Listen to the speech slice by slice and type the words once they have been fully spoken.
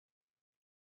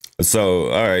So,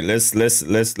 all right, let's see. Basically,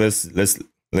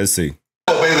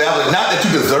 not that you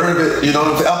deserve it, you know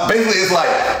what I'm saying? Basically, it's like,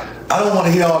 I don't want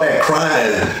to hear all that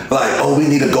crying, like, oh, we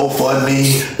need a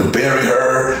GoFundMe to bury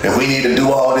her, and we need to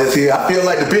do all this here. I feel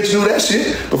like the bitch knew that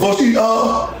shit before she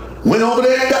went over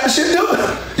there and got the shit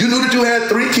done. You knew that you had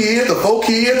 3 kids, or 4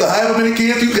 kids, or however many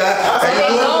kids you got. I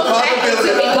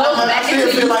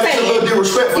still feel like it's a little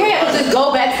disrespectful. Yeah, just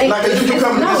go back. Like, you can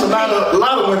come against a lot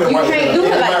of women. You can't do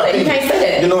it like that. You can't say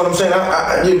that. You know what I'm saying?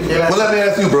 Well, let me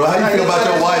ask you, bro. How you feel about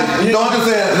your wife? No, I'm just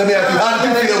saying, let me ask you, how did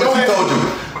you feel when she told you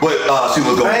what she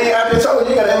was going to do? I just told you,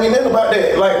 you got to ask me nothing about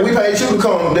that. Like, we paid you to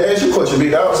come to ask you a question,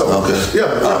 big dog. So, okay.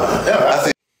 Yeah. I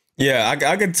see. Yeah,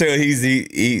 I can tell he's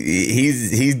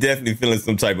definitely feeling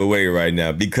some type of way right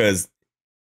now, because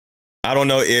I don't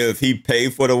know if he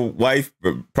paid for the wife,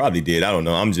 but probably did. I don't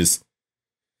know. I'm just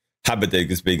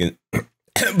hypothetically speaking.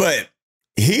 But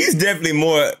he's definitely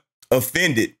more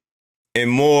offended and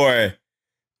more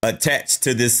attached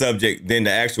to this subject than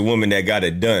the actual woman that got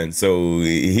it done. So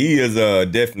he is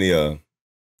definitely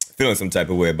feeling some type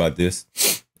of way about this.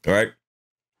 All right.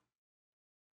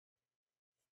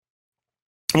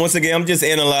 Once again, I'm just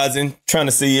analyzing, trying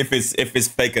to see if it's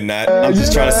fake or not. I'm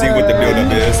just trying to see what the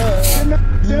buildup is.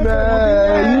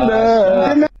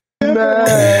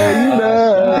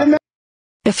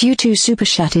 If you two super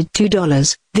chatted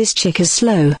 $2, this chick is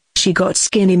slow. She got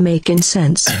skinny making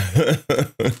sense.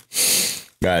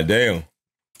 God damn.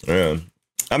 Yeah.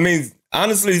 I mean,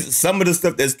 honestly, some of the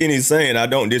stuff that Skinny's saying, I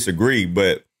don't disagree,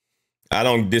 but I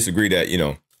don't disagree that, you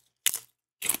know,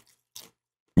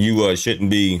 you shouldn't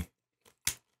be,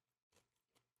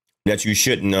 that you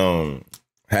shouldn't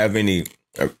have any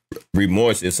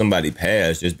remorse if somebody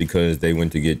passed just because they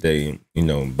went to get their, you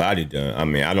know, body done. I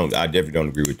mean, I definitely don't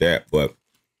agree with that, but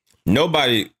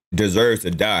nobody deserves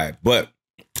to die. But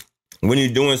when you're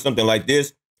doing something like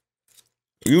this,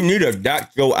 you need to dot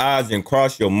your I's and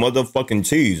cross your motherfucking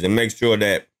T's and make sure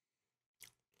that,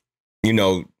 you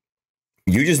know,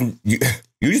 you just need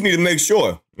to make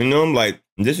sure, you know, like,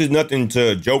 this is nothing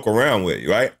to joke around with,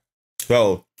 right?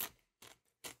 So,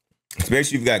 especially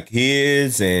if you've got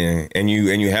kids and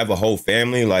you have a whole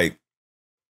family, like,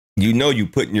 you know, you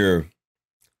putting your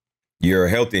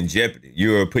health in jeopardy.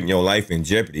 You're putting your life in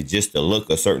jeopardy just to look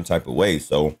a certain type of way.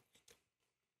 So,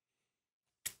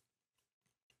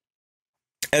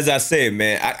 as I said,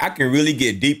 man, I can really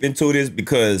get deep into this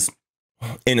because,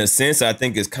 in a sense, I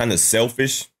think it's kind of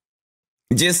selfish.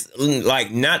 Just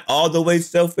like not all the way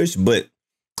selfish, but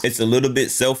it's a little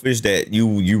bit selfish that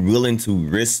you're willing to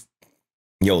risk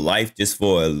your life just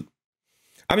for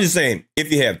I'm just saying,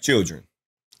 if you have children.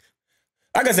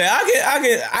 Like I said,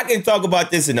 I can talk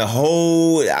about this in a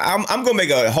whole. I'm gonna make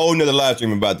a whole nother live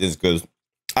stream about this because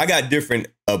I got different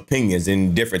opinions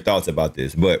and different thoughts about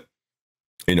this. But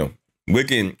you know, we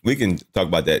can talk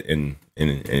about that in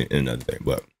another thing.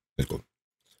 But let's go.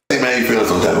 Hey man, you feeling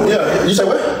some type of way? Yeah, you say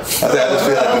what? I said I just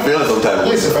feel like you feeling some type of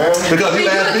way. Listen, fam. Because you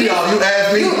asked me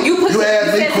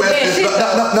questions.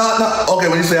 No. Okay,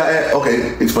 when you say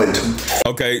okay, explain it to me.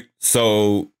 Okay,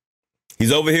 so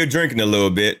he's over here drinking a little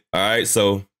bit. All right,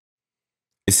 so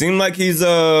it seemed like he's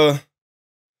over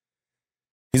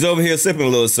here sipping a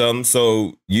little something.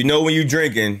 So you know when you're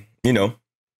drinking, you know,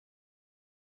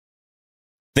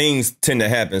 things tend to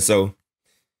happen. So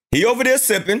he over there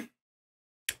sipping.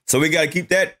 So we got to keep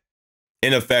that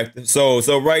in effect. So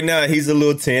right now he's a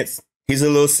little tense. He's a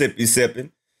little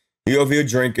sipping. He over here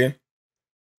drinking.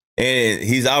 And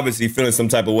he's obviously feeling some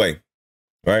type of way.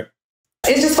 Right?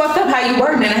 It's just fucked up how you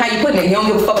wording it and how you putting it. You don't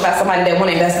give a fuck about somebody that want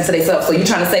to invest into themselves. So you're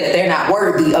trying to say that they're not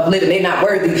worthy of living. They're not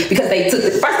worthy because they took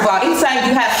it. First of all, anytime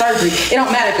you have surgery, it don't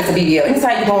matter if it's a BBL.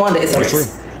 Anytime you go under, it's a risk. True.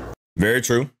 Very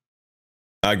true.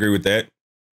 I agree with that.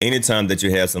 Anytime that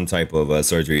you have some type of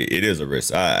surgery, it is a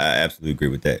risk. I absolutely agree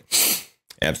with that.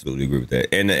 Absolutely agree with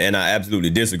that. And I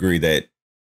absolutely disagree that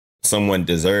someone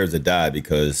deserves to die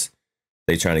because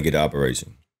they're trying to get an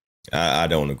operation. I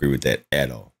don't agree with that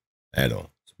at all. At all.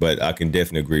 But I can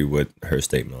definitely agree with her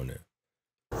statement on that.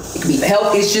 It could be for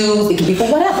health issues. It could be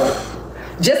for whatever.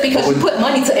 Just because you put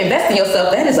money to invest in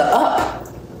yourself, that is a up.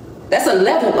 That's a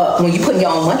level up when you put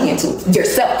your own money into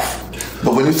yourself.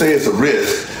 But when you say it's a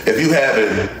risk, if you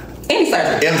having any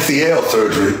surgery, MCL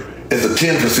surgery, it's a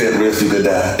 10% risk you could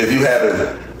die. If you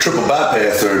having triple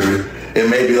bypass surgery, it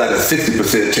may be like a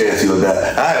 60% chance you'll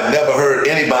die. I have never heard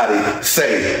anybody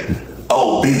say,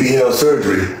 oh, BBL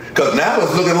surgery. Because now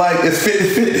it's looking like it's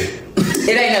 50-50.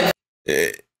 It ain't no.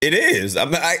 It is. I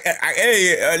mean,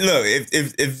 hey, look,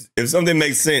 if something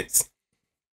makes sense,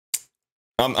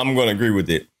 I'm going to agree with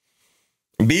it.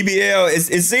 BBL,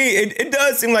 it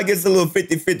does seem like it's a little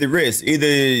 50-50 risk.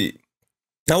 Either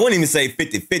I wouldn't even say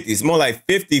 50-50. It's more like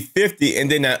 50-50.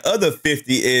 And then that other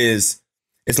 50 is,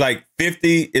 it's like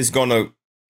 50 is going to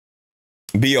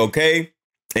be okay.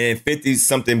 And 50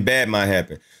 something bad might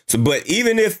happen. So, but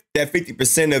even if that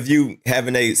 50% of you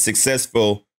having a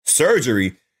successful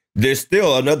surgery, there's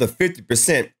still another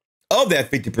 50% of that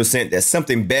 50% that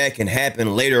something bad can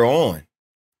happen later on.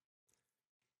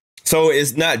 So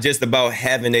it's not just about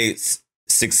having a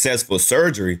successful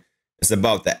surgery. It's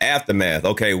about the aftermath.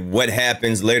 Okay, what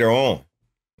happens later on?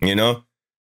 You know,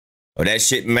 or that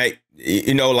shit might,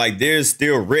 you know, like there's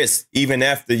still risk even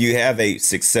after you have a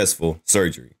successful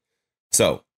surgery.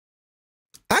 So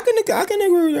I can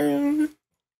agree with that.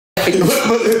 It ain't no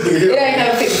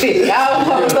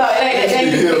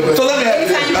 50-50. So let me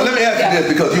ask you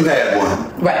this, because you had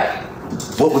one. Right.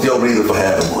 What was your reason for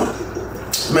having one?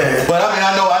 Man. But I mean,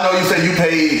 I know you say you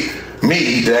paid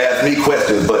me to ask me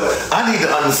questions, but I need to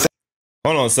understand.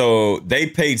 Hold on. So they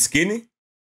paid Skinny?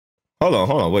 Hold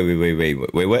on.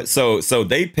 Wait, what? So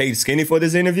they paid Skinny for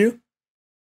this interview?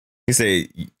 He said,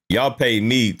 y'all paid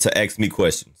me to ask me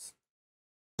questions.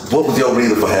 What was your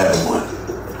reason for having one?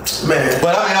 Man.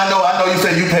 But I mean, I know you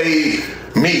said you paid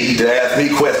me to ask me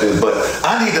questions, but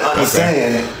I need to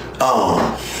understand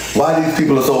why these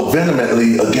people are so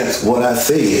vehemently against what I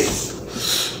said.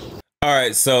 All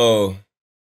right, so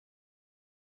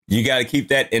you got to keep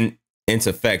that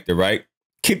into factor, right?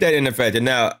 Keep that into factor.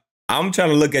 Now, I'm trying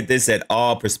to look at this at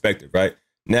all perspective, right?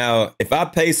 Now, if I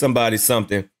pay somebody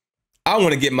something, I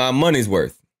want to get my money's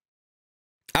worth.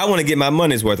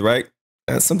 Right?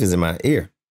 Something's in my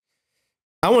ear.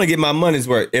 I want to get my money's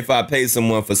worth if I pay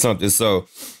someone for something. So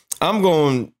I'm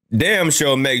going damn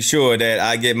sure make sure that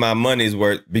I get my money's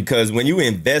worth, because when you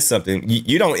invest something,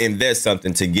 you don't invest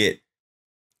something to get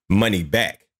money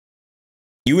back.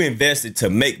 You invest it to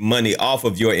make money off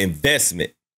of your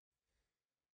investment.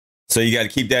 So you got to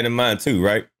keep that in mind too,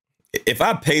 right? If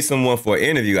I pay someone for an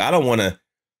interview, I don't want to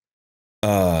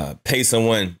pay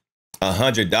someone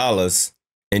 $100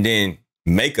 and then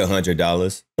make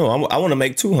 $100. No, I want to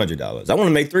make $200. I want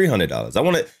to make $300.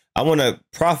 I want to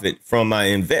profit from my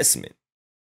investment.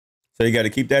 So you got to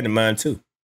keep that in mind too.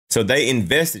 So they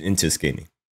invested into Skinny,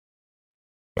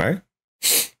 right?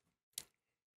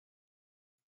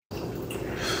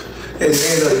 At the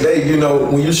end of the day, you know,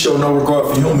 when you show no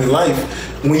regard for human life,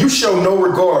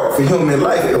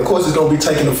 of course it's gonna be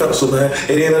taken offensive, man. At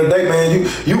the end of the day, man,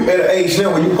 you at an age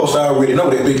now where you supposed to already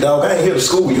know that, big dog. I ain't here to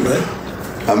school you, man.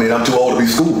 I mean, I'm too old to be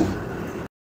schooled.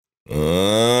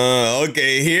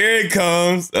 Okay, here it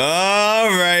comes. All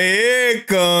right, here it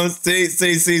comes.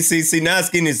 See. Now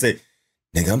Skinny say,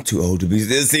 nigga, I'm too old to be.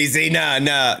 See.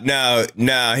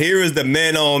 Now. Here is the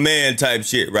man on man type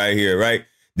shit right here, right?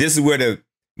 This is where the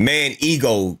man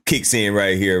ego kicks in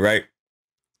right here, right?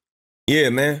 Yeah,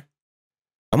 man.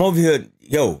 I'm over here,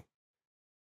 yo.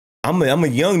 I'm a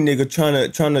young nigga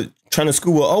trying to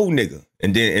school an old nigga,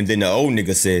 and then the old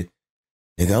nigga said,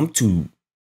 nigga, I'm too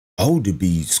old to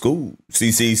be schooled.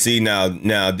 See.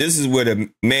 Now this is where the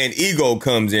man ego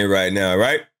comes in right now,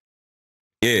 right?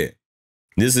 Yeah,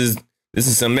 this is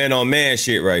some man on man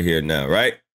shit right here now,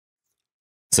 right?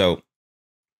 So.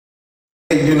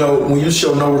 You know, when you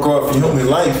show no regard for human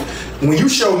life,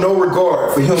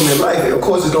 of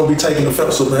course it's gonna be taken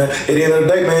offensive, man. At the end of the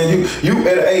day, man, you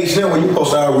at an age now where you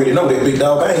supposed to already know that, big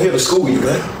dog. I ain't here to school you,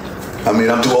 man. I mean,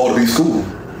 I'm too old to be schooled.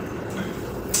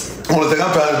 Only thing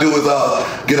I'm trying to do is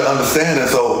get an understanding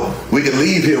so we can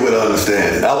leave here with an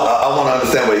understanding. I want to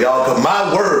understand what y'all, because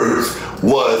my words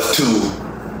was to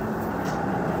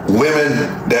women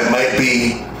that might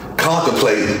be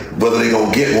contemplating whether they're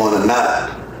gonna get one or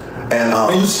not. And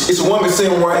it's a woman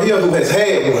sitting right here who has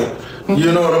had one.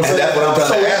 You know what I'm saying? And that's what I'm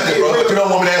trying to ask you, bro. But you don't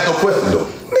want me to ask no question, though.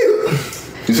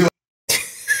 You see what?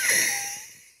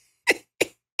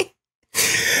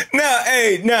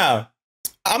 Now,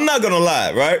 I'm not gonna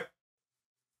lie, right?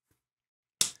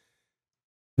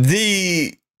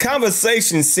 The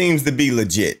conversation seems to be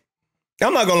legit.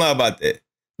 I'm not gonna lie about that.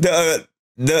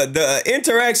 The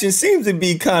interaction seems to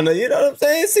be kind of, you know what I'm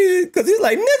saying? See, because he's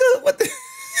like, nigga, what the.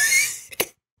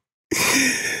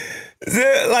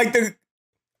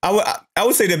 I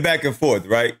would say the back and forth,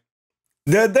 right?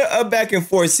 The back and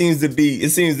forth seems to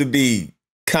be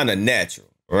kind of natural,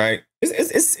 right?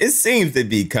 It seems to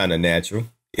be kind of natural.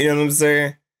 You know what I'm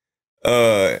saying?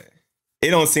 It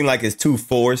don't seem like it's too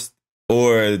forced,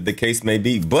 or the case may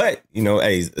be. But you know,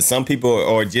 hey, some people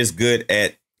are just good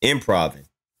at improving.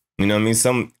 You know what I mean?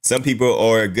 Some people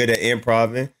are good at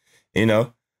improving. You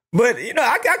know, but you know,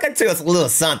 I can tell it's a little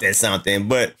something.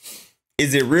 But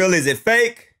is it real? Is it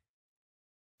fake?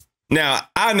 Now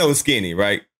I know Skinny,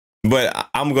 right? But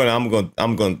I'm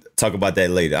gonna talk about that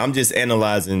later. I'm just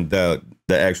analyzing the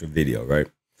actual video, right?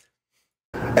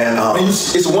 And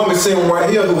it's a woman sitting right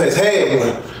here who has had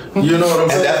one. You know what I'm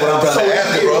saying? And that's what I'm trying to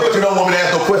ask you, bro. But you don't want me to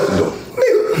ask no question, though.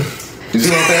 Nigga. You see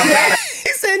what I'm saying?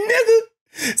 He said, nigga.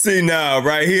 See, now,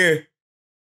 right here,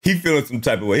 he feeling some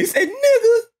type of way. He said, nigga.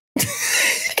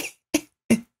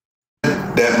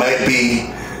 That might be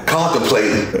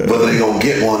contemplating whether they're going to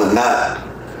get one or not.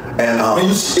 And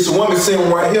it's a woman sitting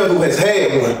right here who has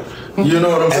had one. You know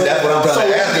what I'm saying? And that's what I'm trying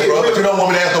to ask you, bro. But you don't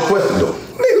want me to ask no question, though.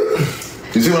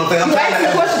 You see what I'm saying? You asked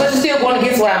the question, but you're still going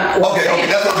against what I'm saying. Okay,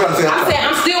 that's what I'm trying to say. I'm saying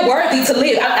I'm still worthy to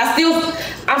live.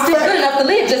 I'm still good enough to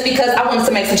live just because I wanted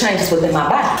to make some changes within my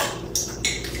body.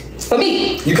 For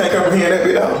me. You can't comprehend that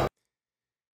bit out.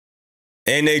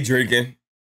 And they drinking.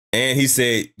 And he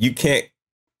said, you can't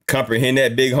comprehend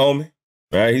that, big homie.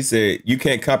 Right? He said, you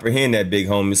can't comprehend that, big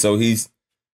homie. So he's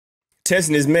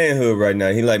testing his manhood right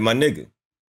now. He like, my nigga.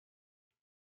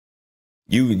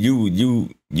 You,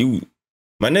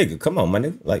 my nigga, come on, my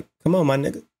nigga. Like, come on, my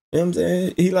nigga. You know what I'm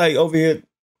saying? He like over here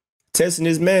testing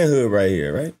his manhood right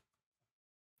here, right?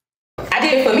 I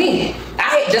did it for me.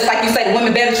 Just like you say, the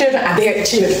women bear the children, I bear the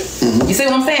children. Mm-hmm. You see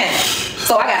what I'm saying?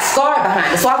 So I got scarred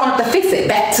behind it. So I wanted to fix it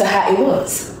back to how it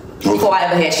was before I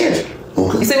ever had children.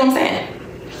 Okay. You see what I'm saying?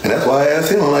 And that's why I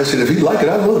asked him, I'm like, shit, if he like it,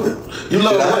 I love it. You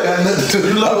love it. I got nothing to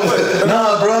you love it.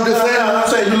 Nah, bro, I'm just saying. I'm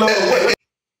saying you love it.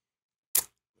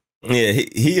 Yeah,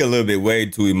 he a little bit way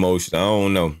too emotional. I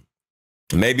don't know.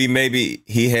 Maybe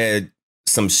he had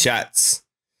some shots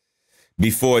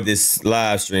before this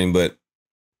live stream, but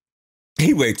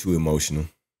he way too emotional.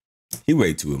 He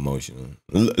way too emotional.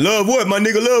 Love what, my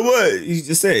nigga? Love what? He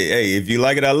just say, hey, if you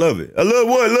like it, I love it. I love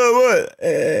what? Love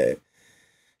what?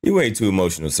 You way too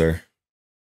emotional, sir.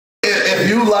 If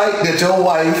you like that your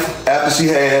wife, after she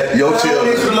had your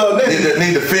children,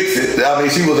 need to fix it. I mean,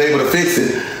 she was able to fix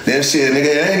it. Then shit, nigga,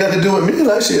 it ain't nothing to do with me.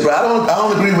 Like shit, bro. I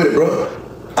don't agree with it, bro.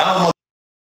 I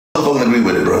don't agree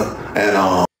with it, bro.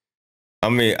 And I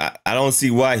mean, I don't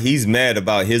see why he's mad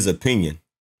about his opinion.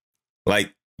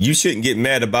 Like, you shouldn't get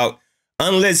mad about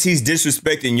unless he's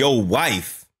disrespecting your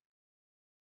wife.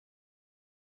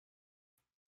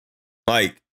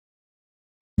 Like,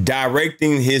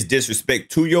 directing his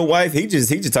disrespect to your wife, he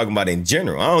just talking about in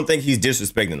general. I don't think he's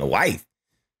disrespecting the wife.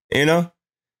 You know?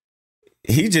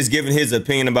 He just giving his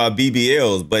opinion about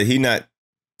BBLs, but he not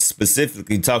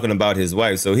specifically talking about his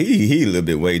wife. So he a little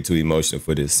bit way too emotional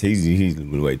for this. He's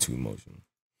way too emotional.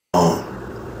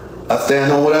 I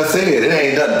stand on what I said. It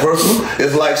ain't nothing personal.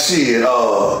 It's like shit.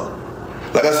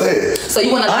 Like I said. So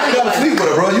you want to? I ain't gotta sleep with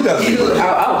her, bro. You gotta sleep with her.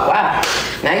 Oh wow!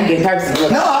 Now you get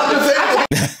personal. No, I'm just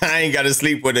saying. I ain't gotta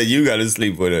sleep with her. You gotta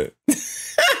sleep with her.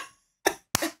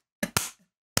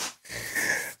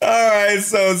 All right.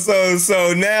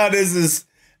 So now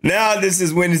this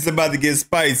is when it's about to get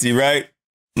spicy, right?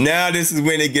 Now this is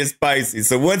when it gets spicy.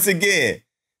 So once again,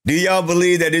 do y'all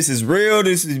believe that this is real?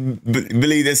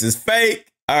 Believe this is fake?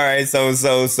 All right,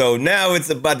 so now it's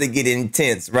about to get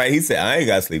intense, right? He said, I ain't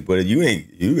gotta sleep with her.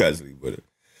 You gotta sleep with her.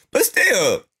 But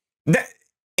still, that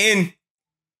in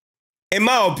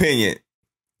my opinion,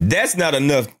 that's not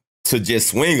enough to just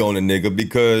swing on a nigga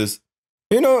because,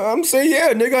 you know, I'm saying,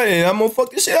 yeah, nigga, and I'm gonna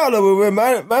fuck the shit out of her.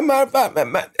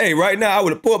 Hey, right now, I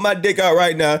would have pulled my dick out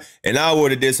right now, and I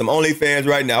would have did some OnlyFans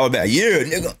right now. I would be like, yeah,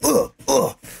 nigga,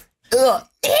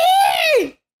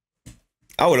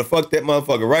 I would have fucked that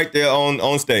motherfucker right there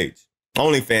on stage.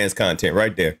 OnlyFans content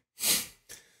right there.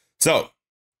 So,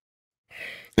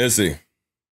 let's see.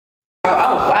 Oh,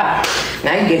 wow.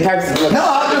 Now you get personal. No,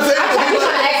 I'm just saying. I'm trying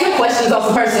to ask him questions on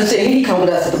some personal shit, and he come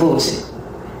with us with the bullshit.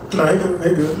 No, he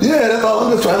good. Yeah, that's all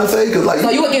I'm just trying to say. Cause like,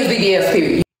 so you against BBS,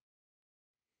 period.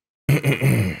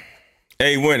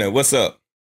 Hey, Winner, what's up?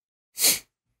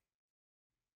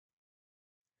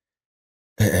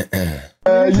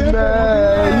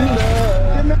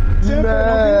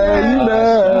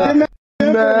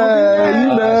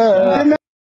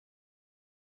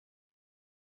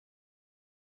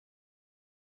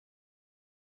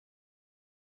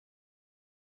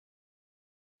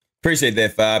 Appreciate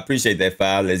that five. Appreciate that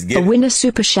five. Let's get a winner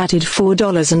super chatted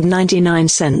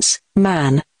 $4.99.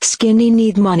 Man, Skinny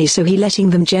need money, so he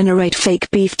letting them generate fake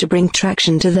beef to bring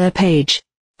traction to their page.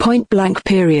 Point blank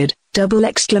period. Double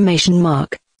exclamation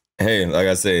mark. Hey, like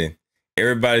I said,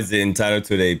 everybody's entitled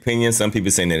to their opinion. Some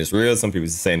people saying that it's real. Some people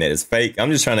saying that it's fake.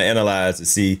 I'm just trying to analyze to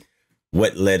see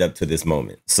what led up to this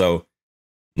moment. So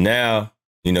now,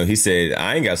 you know, he said,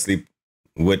 I ain't got to sleep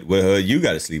with her. You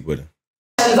got to sleep with her.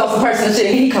 Off some personal shit,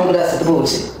 and he come with us with the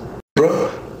bullshit. Bro,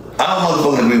 I don't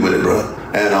motherfucking agree with it, bro.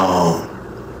 And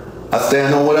I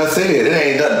stand on what I said. It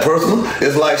ain't nothing personal.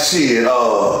 It's like shit.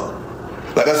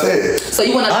 Like I said. So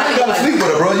you want to? I ain't gotta sleep with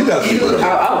her, bro. You gotta sleep with her.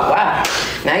 Oh wow.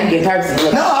 Now you get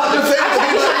personal. No, I'm just saying. I'm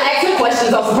trying to ask him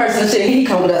questions on some personal shit, and he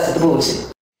come with us with the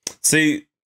bullshit. See,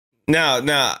 now,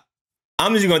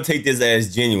 I'm just gonna take this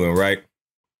as genuine, right?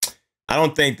 I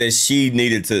don't think that she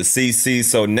needed to see.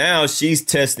 So now she's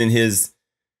testing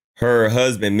her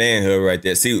husband manhood right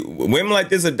there. See, women like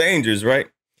this are dangerous, right?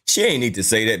 She ain't need to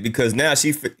say that because now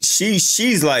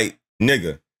she's like,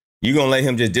 nigga, you gonna let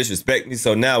him just disrespect me?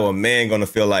 So now a man gonna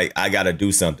feel like I gotta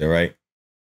do something, right?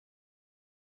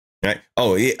 Right?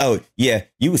 Oh yeah,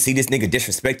 you would see this nigga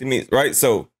disrespecting me, right?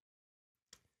 So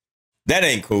that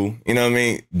ain't cool. You know what I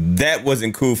mean? That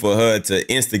wasn't cool for her to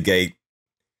instigate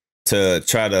to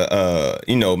try to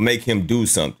make him do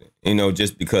something,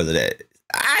 just because of that.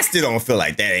 I still don't feel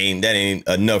like that ain't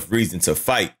enough reason to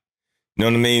fight. You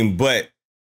know what I mean? But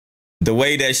the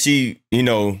way that she,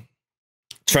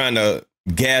 trying to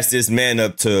gas this man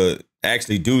up to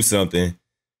actually do something,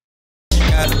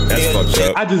 that's fucked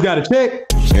up. I just got a check.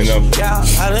 You know? Yeah,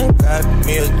 I done got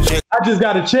me a check. I just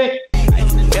got a check.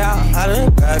 Yeah, I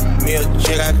done got me a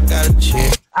check. I got a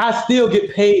check. I still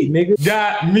get paid, nigga.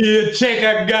 Got me a check.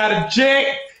 I got a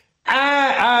check.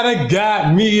 I done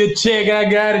got me a check. I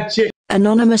got a check.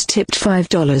 Anonymous tipped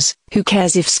 $5. Who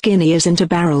cares if Skinny is into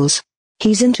barrels?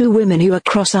 He's into women who are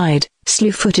cross-eyed,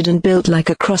 slew-footed and built like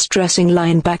a cross-dressing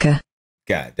linebacker.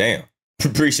 God damn.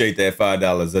 Appreciate that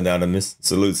 $5, Anonymous.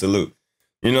 Salute.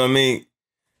 You know what I mean?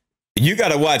 You got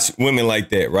to watch women like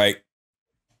that, right?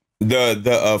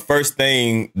 The first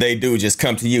thing they do just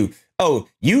come to you. Oh,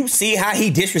 you see how he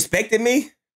disrespected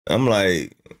me? I'm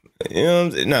like,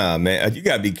 nah, man. You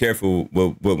got to be careful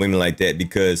with women like that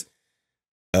because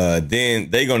then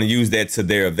they're going to use that to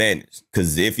their advantage.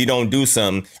 Because if you don't do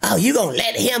something, oh, you going to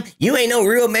let him? You ain't no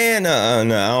real man. No,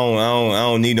 I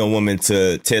don't need no woman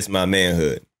to test my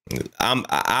manhood.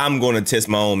 I'm going to test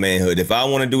my own manhood. If I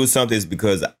want to do something, it's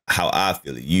because how I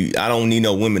feel it. I don't need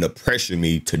no women to pressure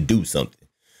me to do something,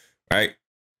 right?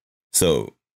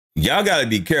 So y'all got to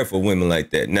be careful, women like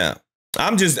that. Now,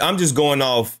 I'm just going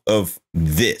off of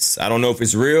this. I don't know if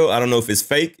it's real. I don't know if it's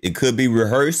fake. It could be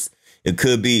rehearsed. It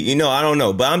could be, I don't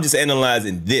know. But I'm just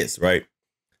analyzing this, right?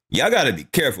 Y'all got to be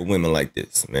careful, women like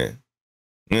this, man.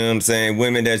 You know what I'm saying?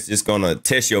 Women that's just going to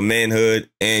test your manhood.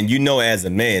 And as a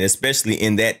man, especially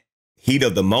in that heat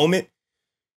of the moment,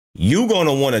 you going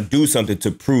to want to do something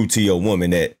to prove to your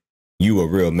woman that you a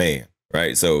real man,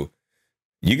 right? So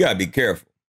you got to be careful,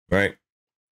 right?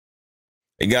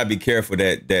 You got to be careful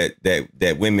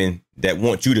that women that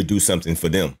want you to do something for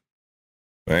them,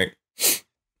 right?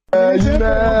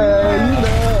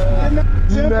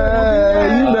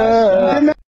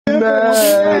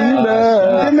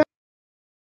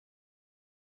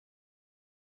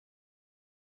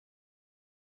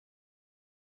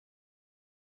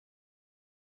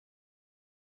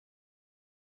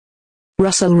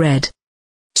 Russell Red.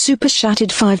 Super chatted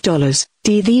 $5.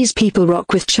 These people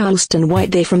rock with Charleston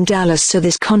White. They from Dallas, so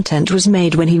this content was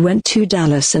made when he went to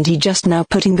Dallas and he just now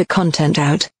putting the content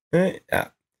out.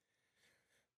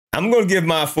 I'm going to give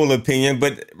my full opinion,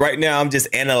 but right now I'm just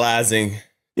analyzing,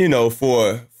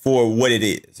 for what it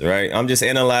is, right? I'm just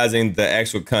analyzing the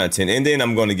actual content, and then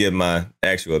I'm going to give my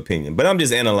actual opinion. But I'm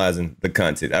just analyzing the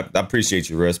content. I appreciate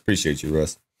you, Russ.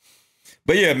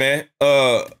 But yeah, man,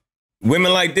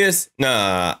 women like this,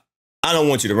 nah, I don't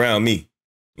want you around me.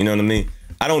 You know what I mean?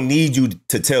 I don't need you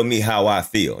to tell me how I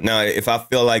feel. Now, if I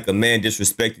feel like a man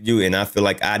disrespected you and I feel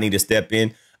like I need to step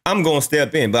in, I'm going to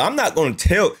step in. But I'm not going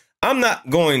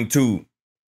to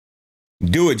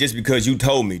do it just because you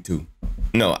told me to.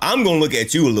 No, I'm going to look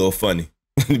at you a little funny,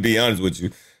 to be honest with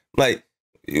you. Like,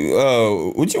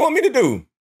 what you want me to do?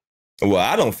 Well,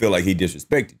 I don't feel like he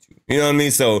disrespected you. You know what I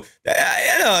mean? So,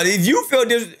 if you feel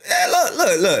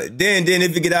look, then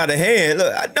if it get out of hand,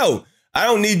 look, I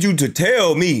don't need you to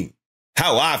tell me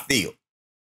how I feel.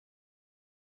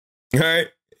 All right?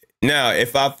 Now,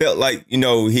 if I felt like,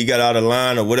 he got out of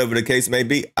line or whatever the case may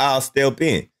be, I'll step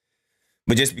in.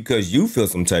 But just because you feel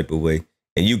some type of way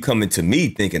and you coming to me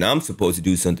thinking I'm supposed to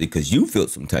do something because you feel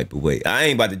some type of way, I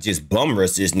ain't about to just bum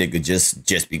rush this nigga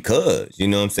just because. You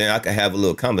know what I'm saying? I could have a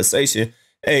little conversation.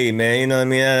 Hey, man, you know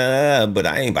what I mean? But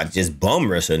I ain't about to just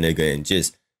bum rush a nigga and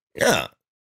just, nah.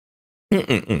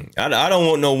 I don't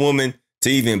want no woman to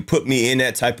even put me in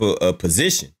that type of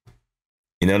position.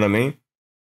 You know what I mean?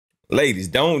 Ladies,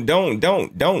 don't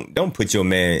put your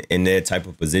man in that type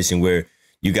of position where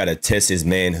you got to test his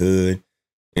manhood.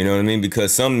 You know what I mean?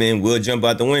 Because some men will jump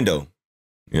out the window.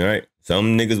 All right?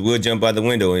 Some niggas will jump out the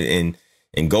window and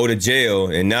go to jail.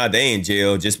 And now they in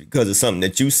jail just because of something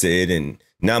that you said. And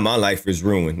Now my life is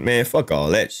ruined. Man, fuck all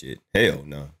that shit. Hell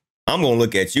no. I'm going to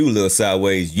look at you a little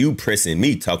sideways, you pressing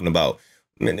me, talking about,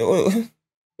 man, what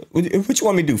you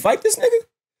want me to do? Fight this nigga?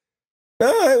 No,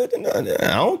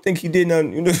 I don't think he did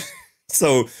nothing. You know?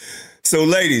 So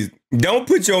ladies, don't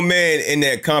put your man in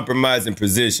that compromising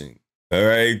position. All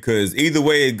right? Because either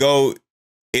way it go,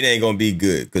 it ain't going to be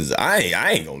good. Because I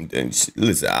ain't going to,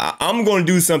 listen, I'm going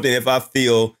to do something if I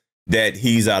feel that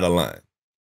he's out of line.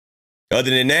 Other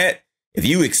than that, if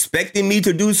you expecting me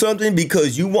to do something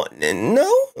because you want,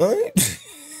 no.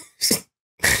 Fuck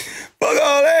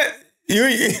all that.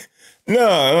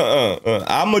 No,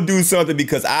 I'm going to do something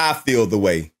because I feel the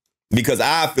way. Because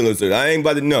I feel it. I ain't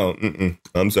about to know.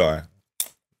 I'm sorry.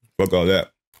 Fuck all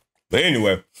that. But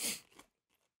anyway.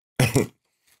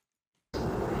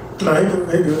 No,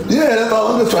 he good. Yeah, that's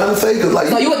all I'm just trying to say. Cause like,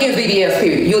 So you against BBLs,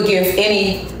 period. You against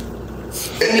any...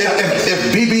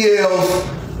 If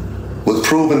BBLs was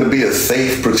proven to be a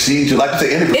safe procedure, like you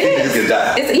say, any procedure you can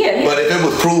die. Yeah. But if it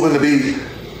was proven to be,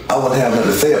 I wouldn't have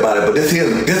nothing to say about it. But this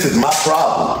is my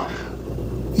problem.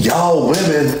 Y'all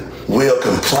women will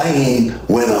complain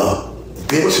when a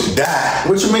bitch die.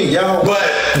 What you mean, y'all?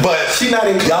 But she not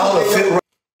even. Y'all are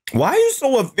why are you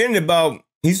so offended about?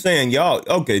 He's saying y'all.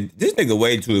 Okay, this nigga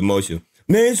way too emotional.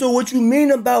 Man, so what you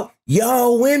mean about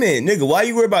y'all women? Nigga, why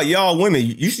you worried about y'all women?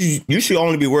 You should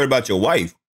only be worried about your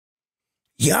wife.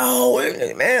 Y'all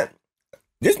women, man.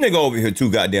 This nigga over here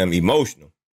too goddamn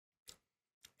emotional.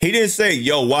 He didn't say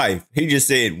your wife. He just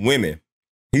said women.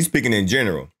 He's speaking in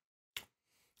general.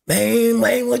 Man,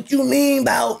 what you mean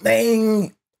about,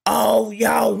 man, all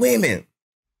y'all women?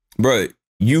 Bro,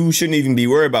 you shouldn't even be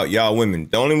worried about y'all women.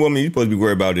 The only woman you're supposed to be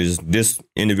worried about is this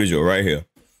individual right here,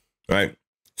 right?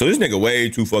 So this nigga way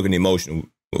too fucking emotional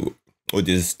with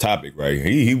this topic right here.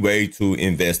 He way too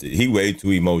invested. He way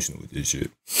too emotional with this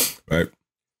shit, right?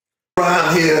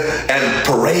 Around here and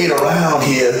parade around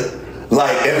here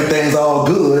like everything's all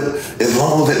good. As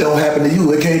long as it don't happen to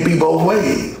you, it can't be both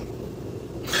ways.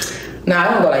 Nah, I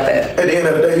don't go like that. At the end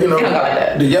of the day, I don't go like that.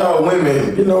 the y'all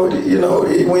women,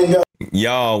 when y'all.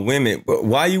 Y'all women, but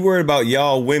why you worried about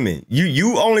y'all women?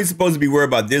 You only supposed to be worried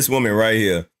about this woman right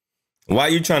here. Why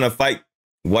you trying to fight?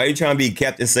 Why you trying to be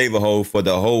Captain Save-A-Hole for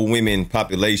the whole women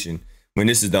population when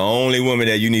this is the only woman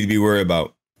that you need to be worried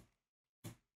about?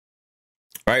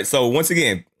 All right, so once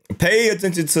again, pay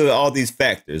attention to all these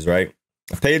factors, right?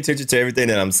 Pay attention to everything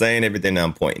that I'm saying, everything that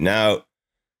I'm pointing out,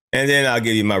 and then I'll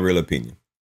give you my real opinion.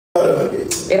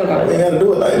 They don't gotta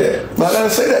do it like that. But I gotta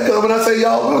say that because when I say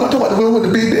y'all, I'm talking about the women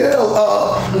with the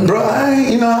BBL. Bro,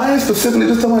 I ain't specifically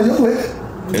just talking about your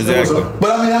lady. Exactly.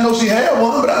 But I mean, I know she had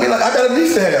one, but I mean, like, I got a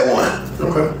niece that had one.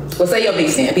 Okay. Well, say your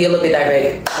niece then. Be a little bit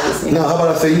direct. No, how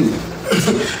about I say you?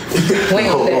 We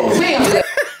ain't gonna do that. We ain't gonna do that.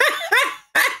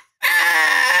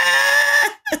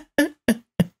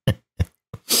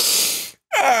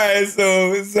 All right,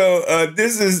 so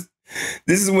this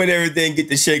is when everything get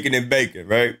to shaking and baking,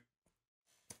 right?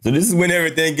 So this is when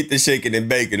everything get to shaking and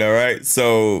baking, all right?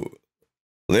 So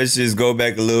let's just go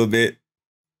back a little bit.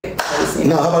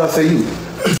 No, how about I say you?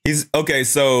 He's okay,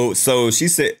 so she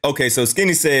said, okay, so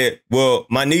Skinny said, well,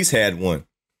 my niece had one.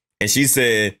 And she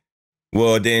said,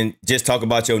 well, then just talk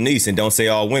about your niece and don't say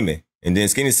all women. And then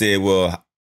Skinny said, well,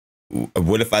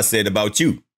 what if I said about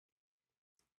you?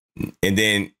 And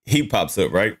then he pops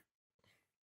up, right?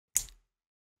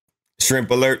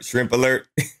 Shrimp alert, shrimp alert.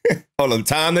 Hold on,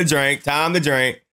 time to drink.